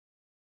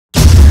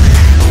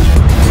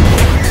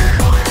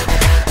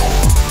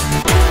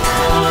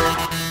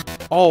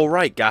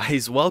Alright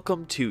guys,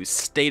 welcome to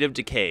State of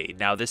Decay.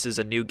 Now this is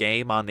a new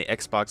game on the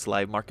Xbox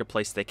Live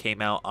Marketplace that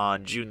came out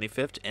on June the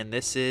 5th, and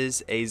this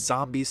is a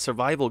zombie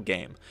survival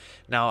game.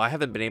 Now I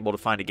haven't been able to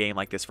find a game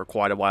like this for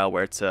quite a while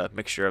where it's a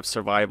mixture of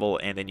survival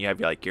and then you have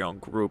like your own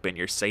group and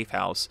your safe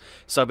house.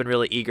 So I've been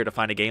really eager to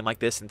find a game like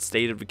this, and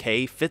State of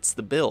Decay fits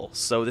the bill.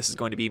 So this is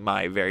going to be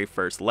my very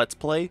first Let's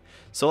Play,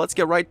 so let's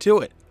get right to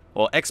it.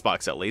 Well,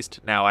 Xbox at least.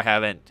 Now I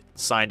haven't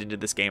signed into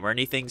this game or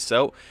anything,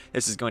 so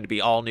this is going to be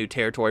all new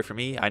territory for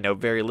me. I know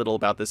very little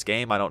about this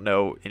game. I don't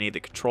know any of the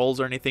controls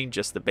or anything,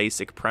 just the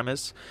basic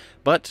premise.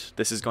 But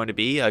this is going to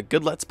be a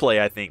good Let's Play,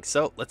 I think.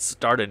 So let's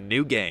start a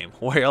new game.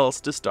 Where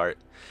else to start?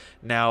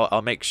 Now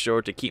I'll make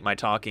sure to keep my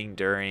talking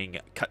during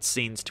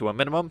cutscenes to a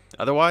minimum.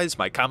 Otherwise,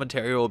 my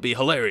commentary will be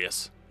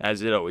hilarious,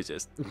 as it always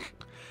is.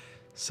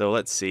 So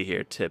let's see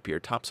here. Tip: your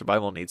top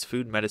survival needs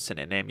food, medicine,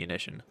 and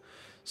ammunition.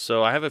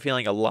 So I have a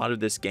feeling a lot of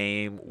this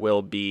game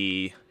will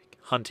be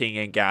hunting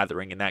and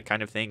gathering and that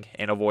kind of thing,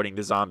 and avoiding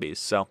the zombies.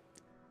 So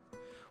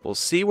we'll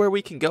see where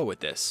we can go with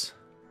this.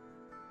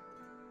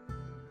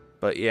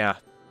 But yeah,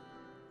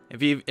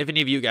 if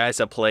any of you guys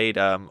have played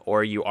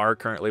or you are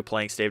currently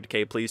playing State of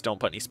Decay, please don't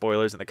put any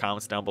spoilers in the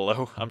comments down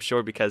below. I'm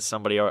sure because I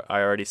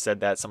already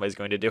said that somebody's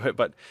going to do it,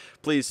 but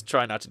please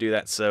try not to do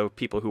that so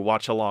people who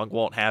watch along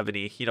won't have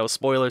any,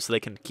 spoilers, so they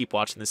can keep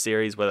watching the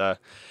series with a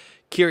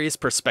curious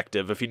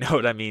perspective, if you know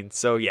what I mean.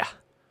 So yeah,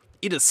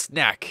 eat a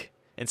snack.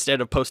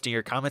 Instead of posting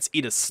your comments,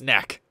 eat a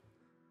snack.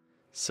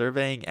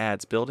 Surveying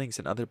adds buildings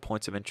and other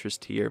points of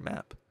interest to your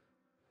map.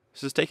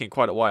 This is taking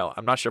quite a while.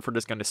 I'm not sure if we're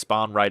just going to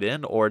spawn right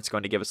in or it's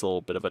going to give us a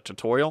little bit of a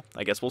tutorial.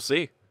 I guess we'll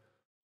see.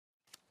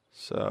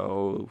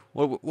 So,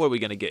 what are we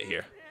going to get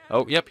here?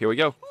 Oh, yep, here we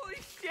go.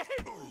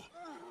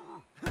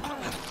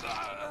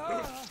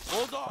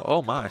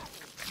 Oh my.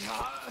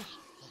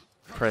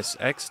 Press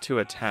X to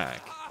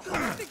attack.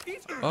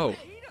 Oh,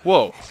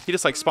 whoa, he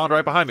just like spawned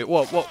right behind me.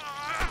 Whoa, whoa.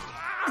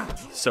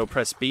 So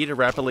press B to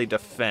rapidly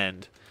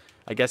defend.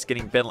 I guess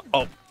getting bent.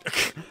 Oh,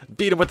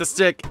 beat him with the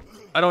stick.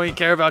 I don't even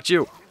care about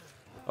you.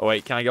 Oh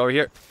wait, can I go over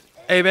here?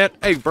 Hey man,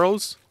 hey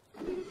bros.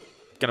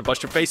 Gonna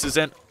bust your faces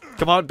in.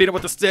 Come on, beat him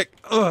with the stick.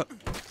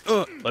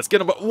 Let's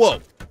get him. Whoa.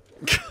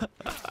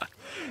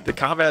 The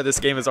combat of this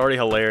game is already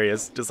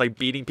hilarious. Just like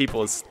beating people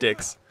with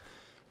sticks.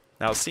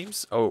 Now it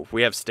seems, oh,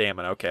 we have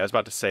stamina. Okay, I was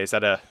about to say, is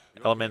that a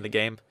element in the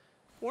game?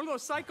 One of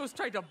those psychos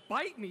tried to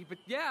bite me, but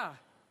yeah.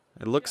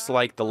 It looks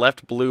like the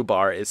left blue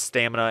bar is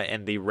stamina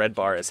and the red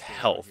bar is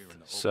health.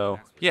 So,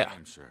 yeah.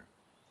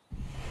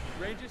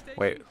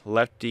 Wait,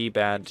 left D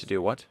bad to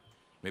do what?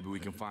 Maybe we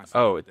can find.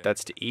 Oh,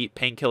 that's to eat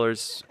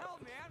painkillers.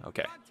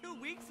 Okay.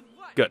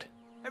 Good.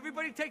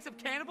 Everybody takes up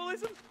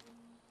cannibalism?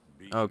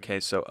 Okay,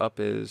 so up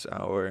is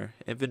our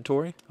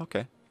inventory.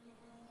 Okay.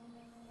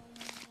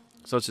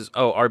 So it's just,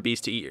 oh, RB's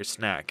to eat your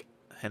snack.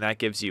 And that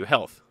gives you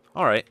health.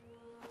 Alright.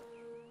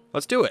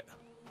 Let's do it.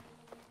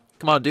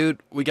 Come on, dude.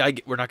 We're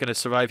not going to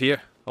survive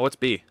here. Oh, what's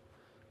B?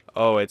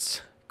 Oh,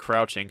 it's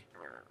crouching.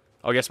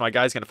 Oh, I guess my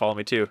guy's going to follow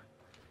me, too.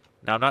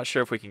 Now, I'm not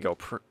sure if we can go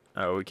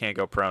oh, we can't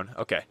go prone.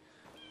 Okay.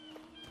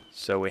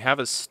 So, we have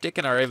a stick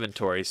in our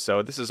inventory,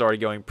 so this is already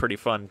going pretty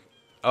fun.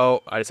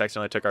 Oh, I just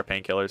accidentally took our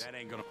painkillers.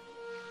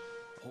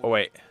 Oh,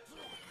 wait.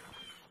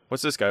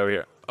 What's this guy over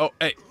here? Oh,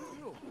 hey.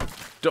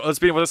 Let's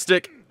beat him with a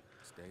stick.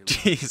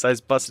 Jeez, I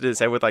just busted his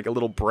head with, like, a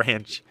little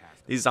branch.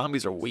 These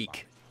zombies are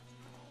weak.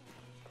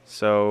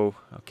 So,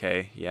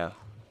 okay, yeah.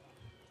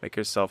 Make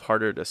yourself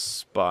harder to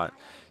spot.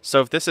 So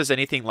if this is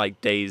anything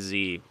like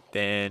DayZ,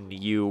 then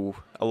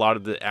a lot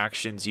of the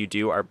actions you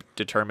do are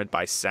determined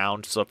by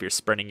sound. So if you're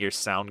sprinting, your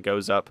sound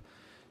goes up.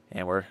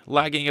 And we're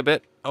lagging a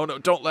bit. Oh no,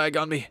 don't lag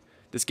on me.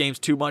 This game's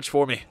too much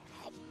for me.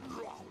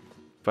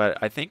 But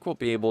I think we'll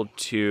be able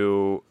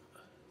to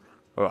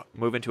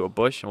move into a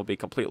bush and we'll be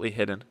completely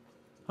hidden.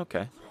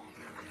 Okay.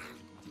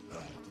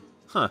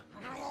 Huh.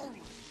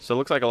 So it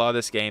looks like a lot of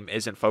this game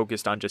isn't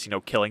focused on just,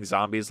 killing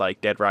zombies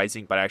like Dead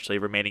Rising, but actually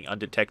remaining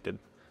undetected.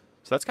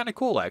 So that's kind of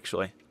cool,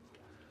 actually.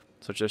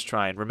 So just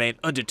try and remain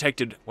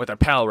undetected with our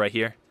pal right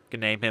here. You can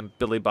name him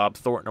Billy Bob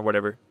Thornton or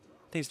whatever.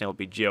 I think his name will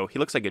be Joe. He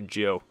looks like a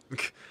Joe.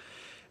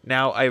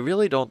 Now, I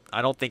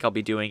don't think I'll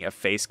be doing a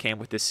face cam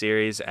with this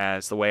series,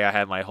 as the way I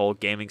have my whole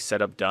gaming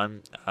setup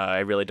done, I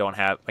really don't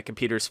have, my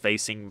computer's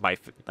facing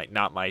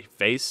not my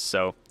face,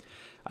 so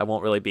I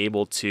won't really be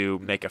able to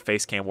make a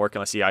face cam work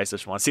unless you guys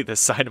just want to see the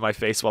side of my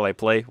face while I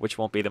play, which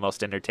won't be the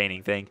most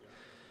entertaining thing.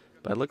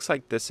 But it looks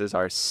like this is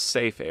our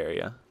safe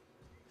area.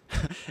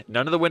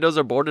 None of the windows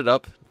are boarded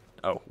up.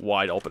 Oh,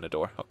 wide open the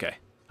door. Okay.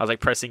 I was like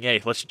pressing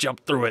A. Let's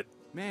jump through it.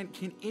 Man,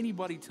 can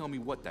anybody tell me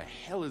what the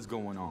hell is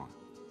going on?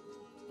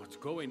 What's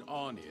going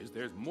on is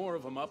there's more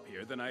of them up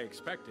here than I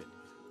expected.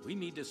 We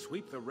need to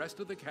sweep the rest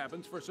of the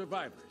cabins for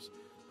survivors.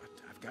 But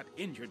I've got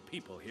injured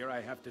people here I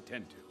have to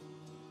tend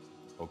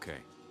to. Okay.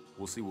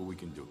 We'll see what we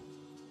can do.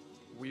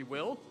 We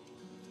will?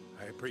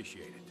 I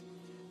appreciate it.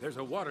 There's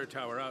a water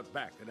tower out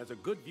back that has a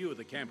good view of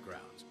the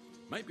campgrounds.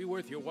 Might be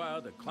worth your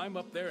while to climb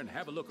up there and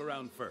have a look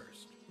around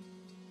first.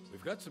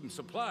 We've got some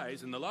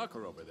supplies in the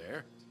locker over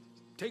there.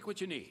 Take what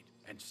you need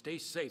and stay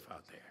safe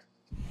out there.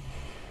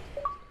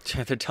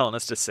 They're telling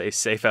us to stay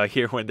safe out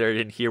here when they're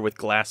in here with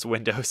glass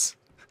windows.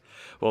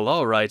 Well,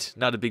 alright.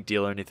 Not a big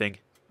deal or anything.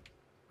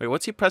 Wait,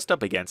 what's he pressed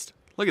up against?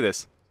 Look at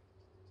this.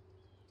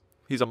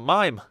 He's a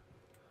mime.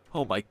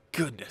 Oh my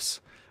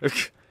goodness.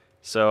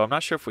 So, I'm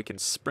not sure if we can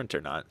sprint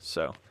or not.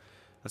 So,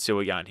 let's see what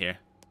we got in here.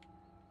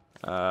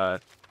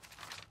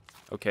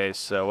 Okay,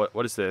 so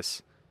what is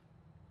this?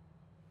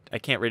 I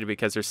can't read it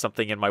because there's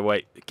something in my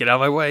way. Get out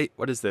of my way.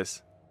 What is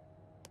this?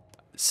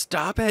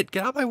 Stop it.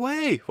 Get out of my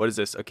way. What is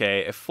this?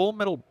 Okay, a full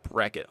metal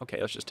bracket. Okay,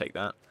 let's just take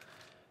that.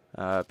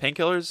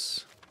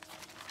 Painkillers.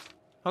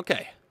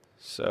 Okay,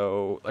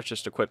 so let's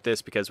just equip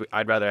this because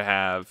I'd rather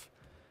have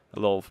a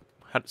little...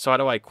 So how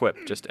do I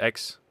equip? Just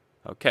X?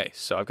 Okay,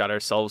 so I've got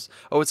ourselves...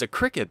 Oh, it's a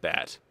cricket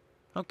bat.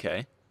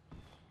 Okay.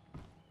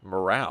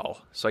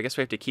 Morale. So I guess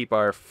we have to keep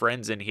our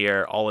friends in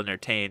here all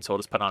entertained, so we'll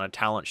just put on a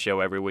talent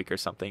show every week or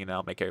something, and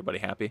that'll make everybody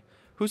happy.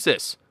 Who's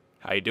this?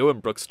 How you doing,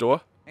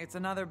 Brookstore? It's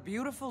another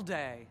beautiful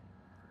day.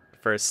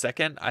 For a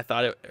second, I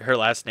thought her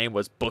last name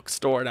was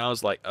Bookstore, and I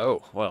was like,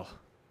 oh, well,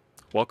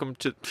 welcome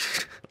to...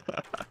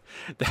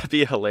 That'd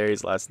be a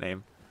hilarious last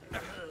name.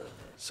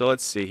 So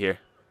let's see here.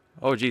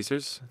 Oh, geez,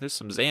 there's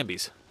some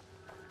zombies.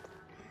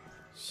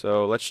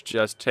 So let's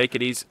just take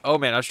it easy. Oh,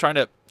 man, I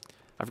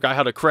forgot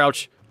how to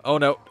crouch. Oh,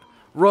 no.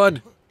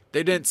 Run!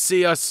 They didn't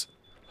see us.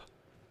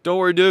 Don't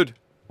worry, dude.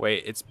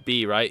 Wait, it's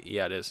B, right?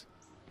 Yeah, it is.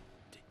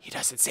 He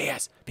doesn't see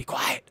us. Be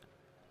quiet.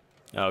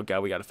 Oh,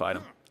 God, we gotta fight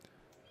him.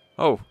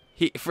 Oh,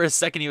 for a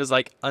second, he was,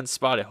 like,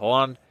 unspotted. Hold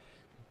on.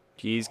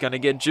 He's gonna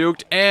get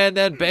juked, and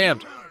then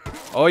bammed.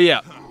 Oh,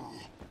 yeah.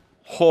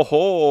 Ho,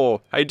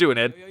 ho. How you doing,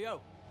 Ed? Yo,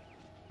 yo,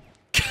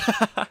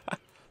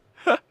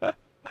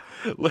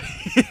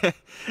 yo.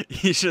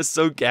 He's just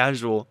so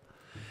casual.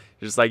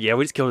 He's just like, yeah,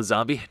 we just killed a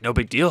zombie. No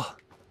big deal.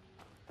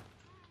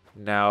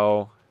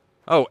 Now,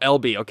 oh,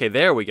 LB. Okay,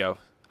 there we go.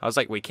 I was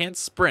like, we can't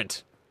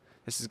sprint.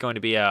 This is going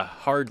to be a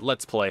hard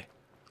let's play.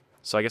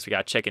 So I guess we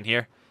got to check in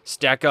here.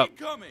 Stack up.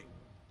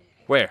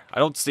 Where? I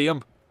don't see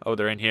them. Oh,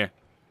 they're in here.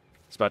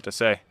 I was about to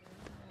say.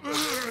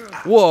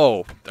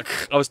 Whoa.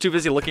 I was too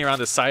busy looking around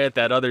the side at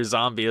that other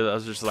zombie. I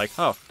was just like,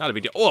 oh, not a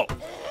big deal. Whoa.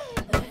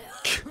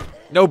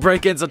 No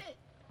break-ins.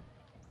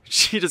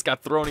 She just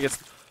got thrown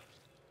against...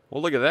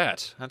 Well, look at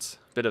that. That's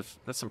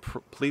some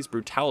police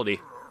brutality.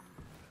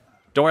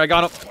 Don't worry, I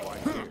got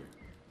him.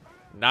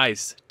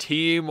 Nice.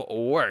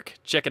 Teamwork.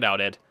 Check it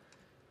out, Ed.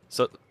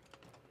 So,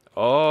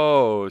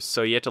 oh,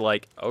 so you have to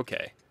like,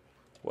 okay.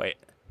 Wait.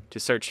 To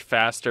search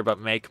faster but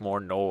make more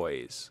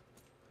noise.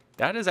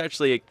 That is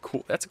actually a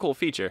cool, that's a cool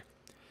feature.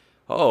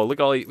 Oh, look,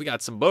 we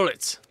got some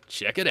bullets.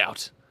 Check it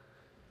out.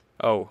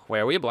 Oh, wait,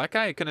 are we a black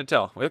guy? I couldn't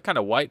tell. We look kind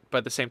of white, but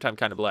at the same time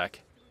kind of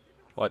black.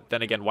 Well,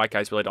 then again, white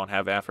guys really don't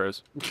have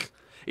afros.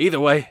 Either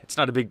way, it's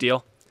not a big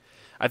deal.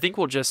 I think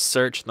we'll just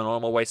search the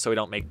normal way so we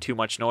don't make too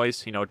much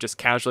noise. You know, just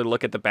casually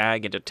look at the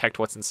bag and detect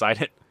what's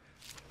inside it.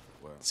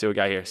 Let's see what we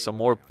got here. Some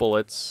more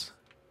bullets.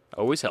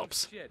 Always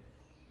helps.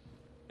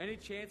 Any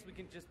chance we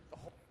can just...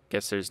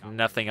 Guess there's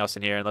nothing else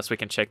in here unless we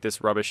can check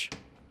this rubbish.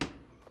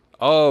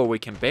 Oh, we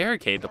can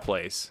barricade the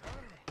place.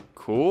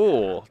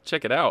 Cool.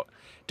 Check it out.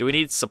 Do we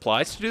need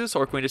supplies to do this,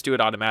 or can we just do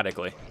it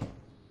automatically?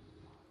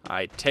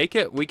 I take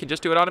it we can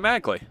just do it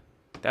automatically.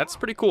 That's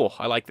pretty cool.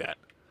 I like that.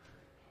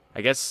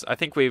 I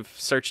think we've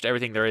searched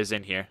everything there is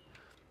in here.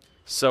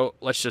 So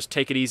let's just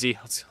take it easy.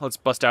 Let's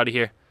bust out of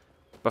here.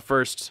 But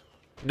first,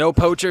 no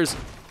poachers.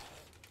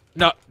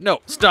 No,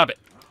 stop it.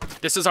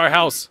 This is our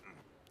house.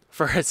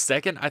 For a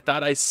second, I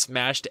thought I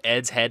smashed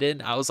Ed's head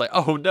in. I was like,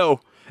 oh no,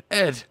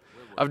 Ed,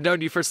 I've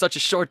known you for such a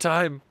short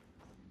time.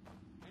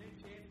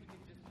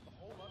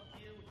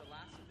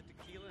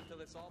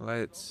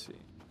 Let's see.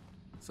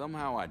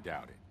 Somehow I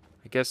doubt it.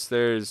 I guess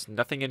there's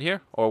nothing in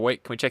here. Or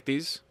wait, can we check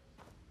these?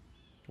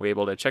 We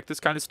able to check this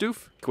kind of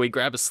stoof? Can we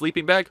grab a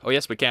sleeping bag? Oh,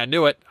 yes, we can.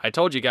 Knew it. I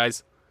told you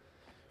guys.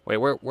 Wait,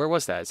 where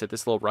was that? Is it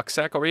this little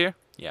rucksack over here?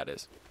 Yeah, it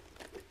is.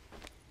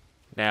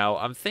 Now,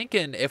 I'm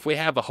thinking if we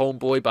have a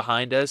homeboy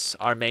behind us,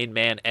 our main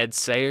man, Ed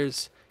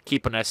Sayers,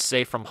 keeping us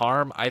safe from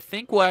harm, I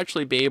think we'll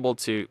actually be able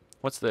to...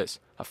 What's this?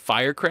 A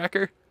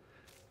firecracker?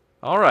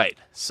 All right.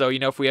 So, you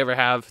know, if we ever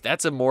have...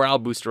 That's a morale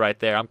booster right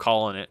there. I'm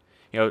calling it.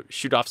 You know,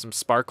 shoot off some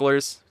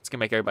sparklers. It's going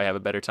to make everybody have a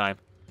better time.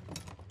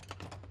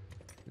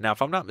 Now,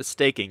 if I'm not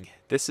mistaken,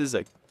 this is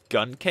a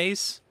gun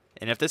case.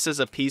 And if this is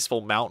a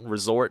peaceful mountain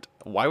resort,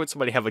 why would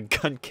somebody have a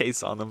gun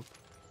case on them?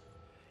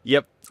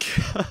 Yep.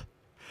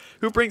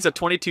 Who brings a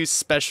 22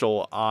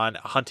 special on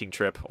a hunting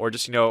trip? Or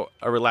just, you know,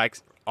 a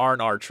relaxed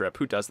R&R trip?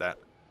 Who does that?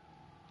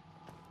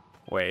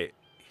 Wait.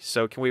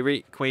 So, can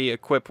we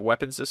equip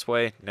weapons this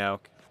way? No.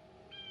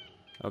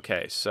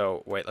 Okay,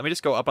 so, wait. Let me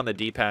just go up on the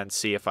D-pad and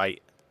see if I...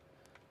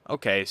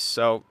 Okay,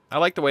 so, I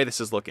like the way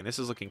this is looking. This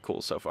is looking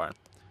cool so far.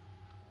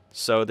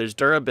 So, there's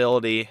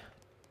durability...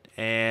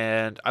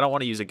 And I don't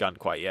want to use a gun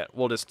quite yet.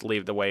 We'll just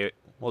leave the way.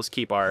 We'll just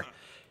keep our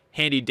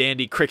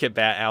handy-dandy cricket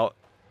bat out.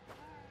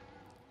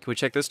 Can we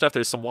check this stuff?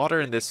 There's some water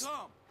in this.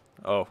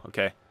 Oh,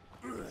 okay.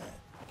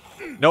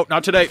 Nope,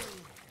 not today.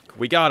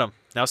 We got him.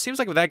 Now, it seems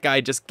like if that guy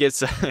just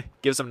gives him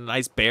a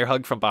nice bear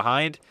hug from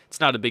behind, it's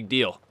not a big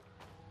deal.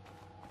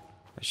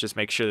 Let's just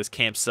make sure this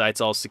campsite's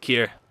all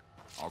secure.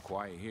 All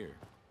quiet here.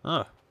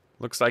 Huh.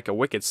 Looks like a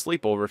wicked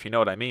sleepover, if you know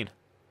what I mean.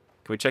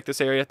 Can we check this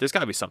area? There's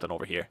got to be something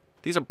over here.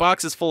 These are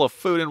boxes full of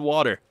food and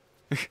water.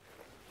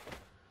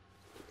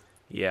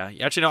 Yeah.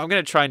 Actually, no, I'm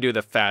going to try and do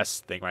the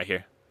fast thing right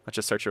here. Let's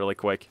just search it really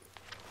quick.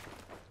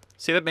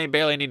 See, that made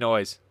barely any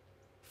noise.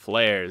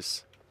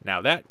 Flares.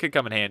 Now, that could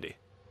come in handy.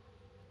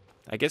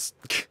 I guess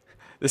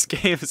this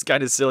game is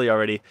kind of silly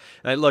already.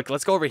 And look,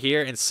 let's go over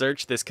here and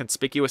search this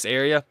conspicuous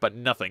area, but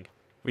nothing.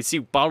 We see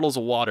bottles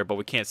of water, but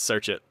we can't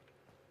search it.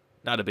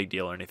 Not a big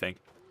deal or anything.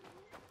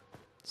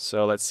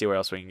 So let's see where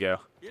else we can go.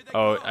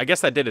 Oh, I guess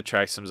that did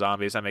attract some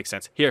zombies. That makes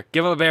sense. Here,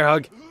 give him a bear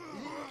hug.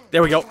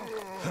 There we go.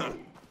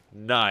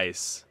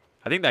 Nice.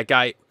 I think that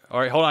guy...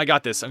 All right, hold on. I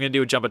got this. I'm going to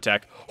do a jump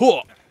attack.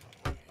 Oh,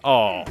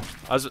 I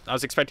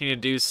was expecting you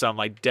to do some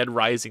like Dead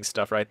Rising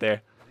stuff right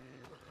there.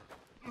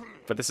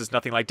 But this is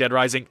nothing like Dead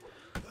Rising.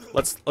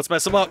 Let's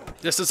mess him up.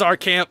 This is our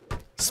camp.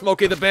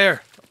 Smokey the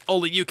Bear.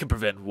 Only you can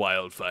prevent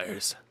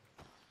wildfires.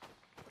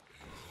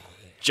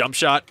 Jump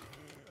shot.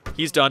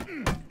 He's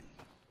done.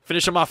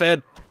 Finish him off,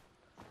 Ed.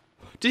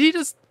 Did he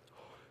just...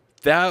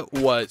 That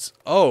was...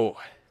 Oh,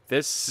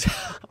 this...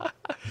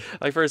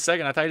 Like, for a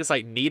second, I thought I just,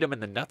 like, kneed him in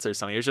the nuts or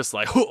something. It was just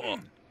like...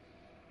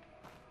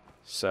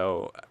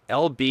 So,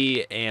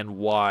 LB and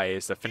Y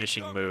is the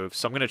finishing move.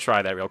 So I'm going to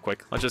try that real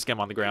quick. Let's just get him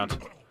on the ground.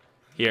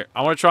 Here,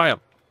 I want to try him.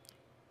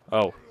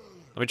 Oh,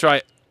 let me try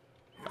it.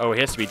 Oh,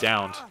 he has to be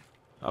downed.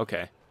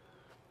 Okay.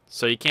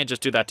 So you can't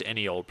just do that to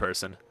any old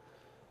person.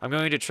 I'm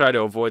going to try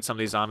to avoid some of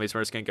these zombies.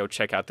 We're just going to go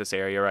check out this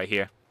area right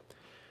here.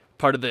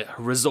 Part of the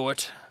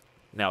resort.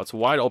 Now, it's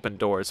wide open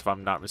doors, if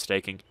I'm not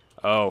mistaken.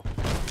 Oh.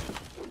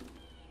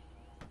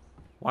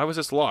 Why was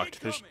this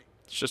locked? It's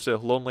just a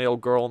lonely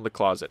old girl in the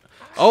closet.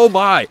 Oh,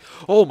 my!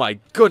 Oh, my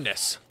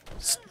goodness!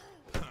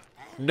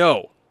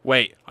 No.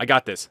 Wait, I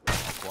got this.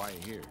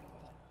 Quiet here.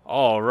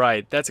 All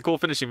right. That's a cool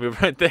finishing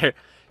move right there.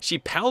 She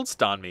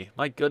pounced on me.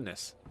 My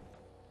goodness.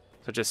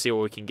 So just see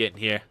what we can get in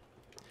here.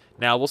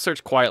 Now, we'll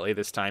search quietly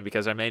this time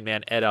because our main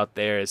man Ed out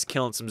there is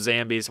killing some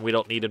zombies and we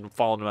don't need him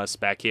following us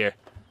back here.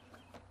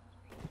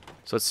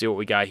 So let's see what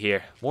we got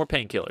here. More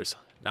painkillers.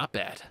 Not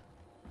bad.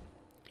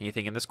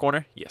 Anything in this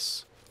corner?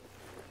 Yes.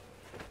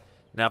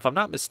 Now, if I'm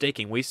not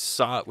mistaken, we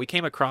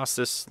came across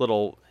this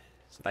little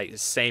like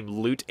same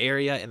loot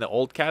area in the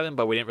old cabin,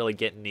 but we didn't really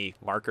get any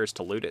markers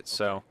to loot it,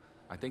 so...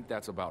 I think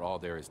that's about all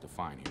there is to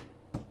find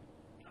here.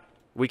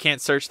 We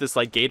can't search this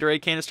like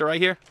Gatorade canister right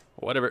here?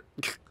 Whatever.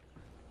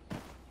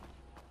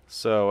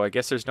 So, I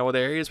guess there's no other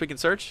areas we can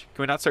search?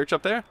 Can we not search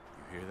up there?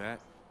 You hear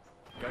that?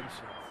 Gunshots.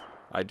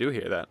 I do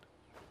hear that.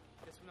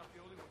 Guess we're not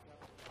the only ones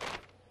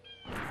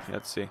now.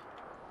 Let's see.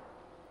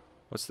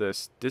 What's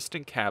this?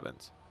 Distant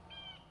cabins.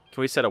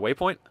 Can we set a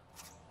waypoint?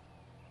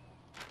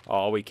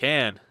 Oh, we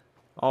can.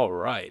 All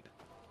right.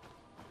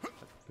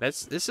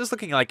 This is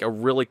looking like a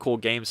really cool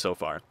game so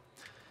far.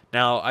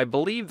 Now, I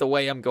believe the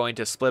way I'm going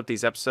to split up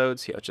these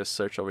episodes... Here, I'll just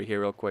search over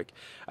here real quick.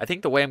 I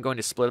think the way I'm going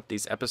to split up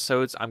these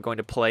episodes, I'm going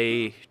to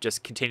play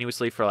just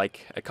continuously for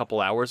like a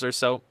couple hours or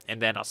so.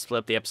 And then I'll split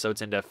up the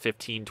episodes into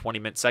 15,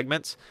 20-minute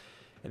segments.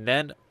 And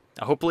then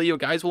hopefully you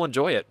guys will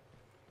enjoy it.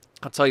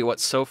 I'll tell you what,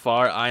 so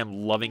far, I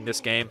am loving this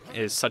game.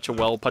 It is such a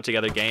well put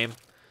together game.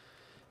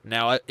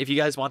 Now, if you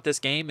guys want this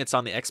game, it's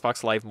on the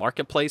Xbox Live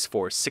Marketplace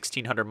for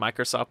 1,600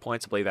 Microsoft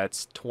points. I believe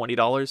that's $20,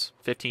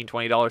 $15,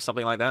 $20,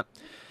 something like that.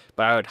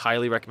 But I would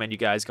highly recommend you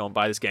guys go and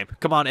buy this game.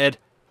 Come on, Ed.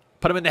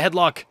 Put him in the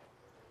headlock.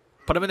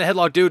 Put him in the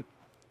headlock, dude.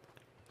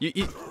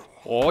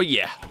 Oh,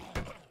 yeah.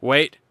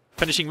 Wait.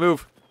 Finishing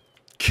move.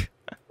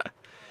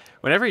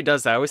 Whenever he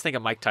does that, I always think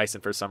of Mike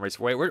Tyson for some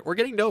reason. Wait, we're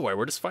getting nowhere.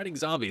 We're just fighting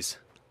zombies.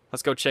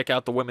 Let's go check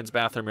out the women's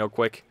bathroom real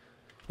quick,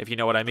 if you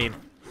know what I mean.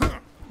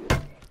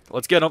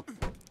 Let's get them.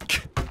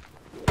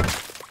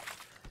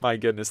 My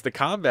goodness, the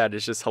combat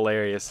is just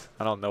hilarious.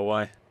 I don't know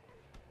why.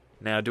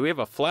 Now, do we have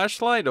a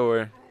flashlight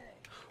or...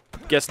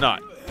 Guess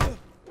not.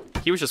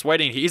 He was just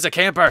waiting. He's a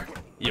camper.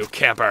 You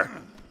camper.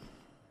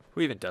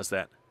 Who even does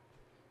that?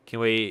 Can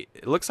we...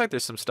 It looks like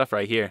there's some stuff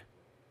right here.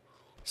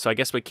 So I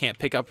guess we can't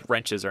pick up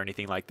wrenches or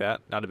anything like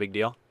that. Not a big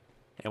deal.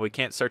 And we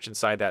can't search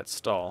inside that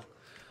stall.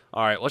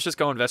 Alright, let's just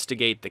go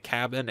investigate the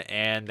cabin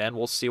and then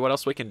we'll see what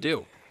else we can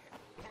do.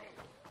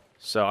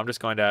 So I'm just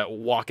going to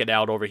walk it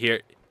out over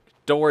here.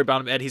 Don't worry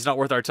about him, Ed. He's not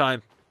worth our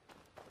time.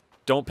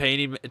 Don't pay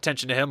any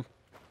attention to him.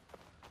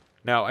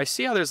 Now, I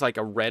see how there's like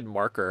a red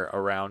marker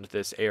around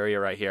this area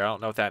right here. I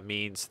don't know if that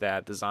means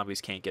that the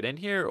zombies can't get in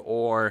here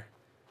or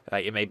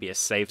like, it may be a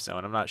safe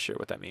zone. I'm not sure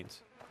what that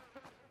means.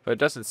 But it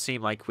doesn't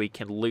seem like we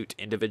can loot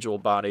individual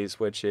bodies,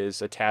 which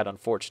is a tad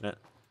unfortunate.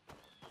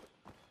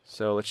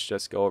 So let's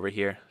just go over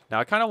here. Now,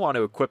 I kind of want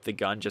to equip the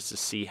gun just to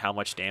see how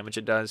much damage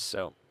it does.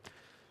 So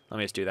let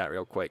me just do that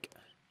real quick.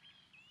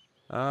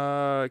 Can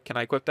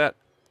I equip that?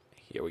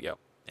 Here we go.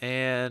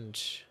 And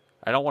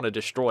I don't want to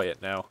destroy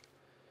it, no.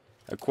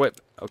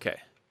 Equip. Okay.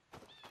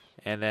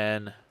 And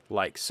then,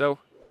 like so.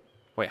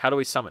 Wait, how do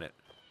we summon it?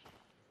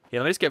 Yeah,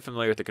 let me just get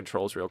familiar with the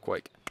controls real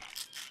quick.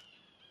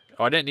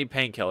 Oh, I didn't need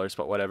painkillers,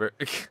 but whatever.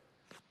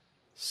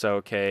 So,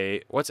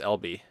 okay. What's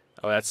LB?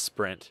 Oh, that's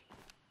sprint.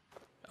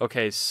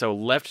 Okay, so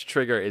left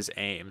trigger is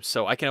aim.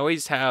 So I can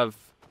always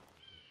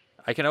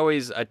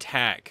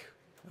attack.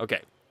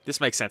 Okay,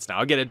 this makes sense now.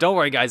 I'll get it. Don't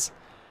worry, guys.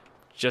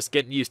 Just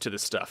getting used to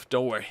this stuff.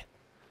 Don't worry.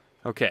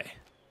 Okay.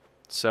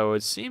 So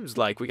it seems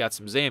like we got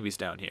some zombies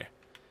down here.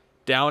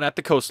 Down at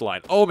the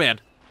coastline. Oh,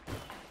 man.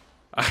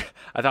 I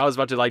thought I was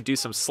about to, like, do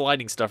some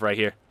sliding stuff right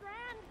here.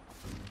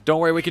 Don't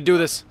worry, we can do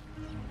this.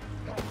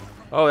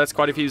 Oh, that's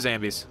quite a few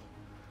zombies.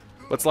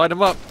 Let's light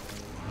them up.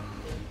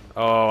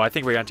 Oh, I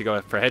think we're going to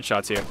go for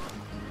headshots here.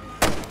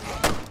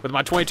 With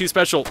my 22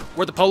 special.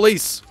 We're the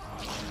police.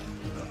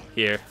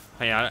 Here.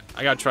 Hang on.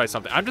 I got to try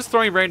something. I'm just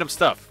throwing random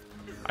stuff.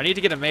 I need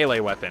to get a melee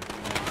weapon.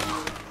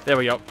 There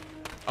we go.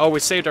 Oh, we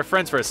saved our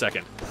friends for a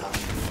second.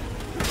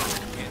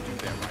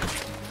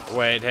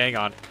 Wait, hang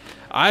on.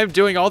 I'm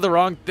doing all the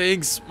wrong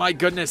things. My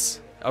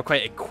goodness.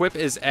 Okay, equip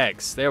is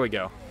X. There we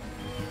go.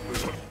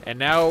 And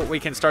now we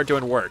can start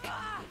doing work.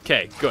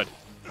 Okay, good.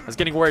 I was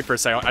getting worried for a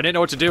second. I didn't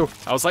know what to do.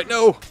 I was like,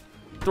 no!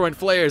 Throwing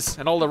flares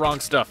and all the wrong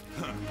stuff.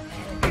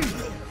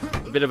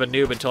 A bit of a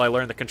noob until I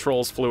learned the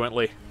controls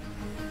fluently.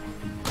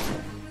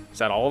 Is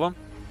that all of them?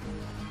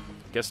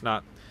 Guess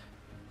not.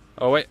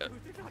 Oh, wait.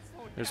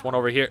 There's one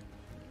over here.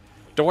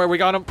 Don't worry, we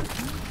got him.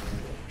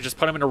 We just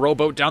put him in a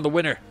rowboat down the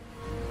winter.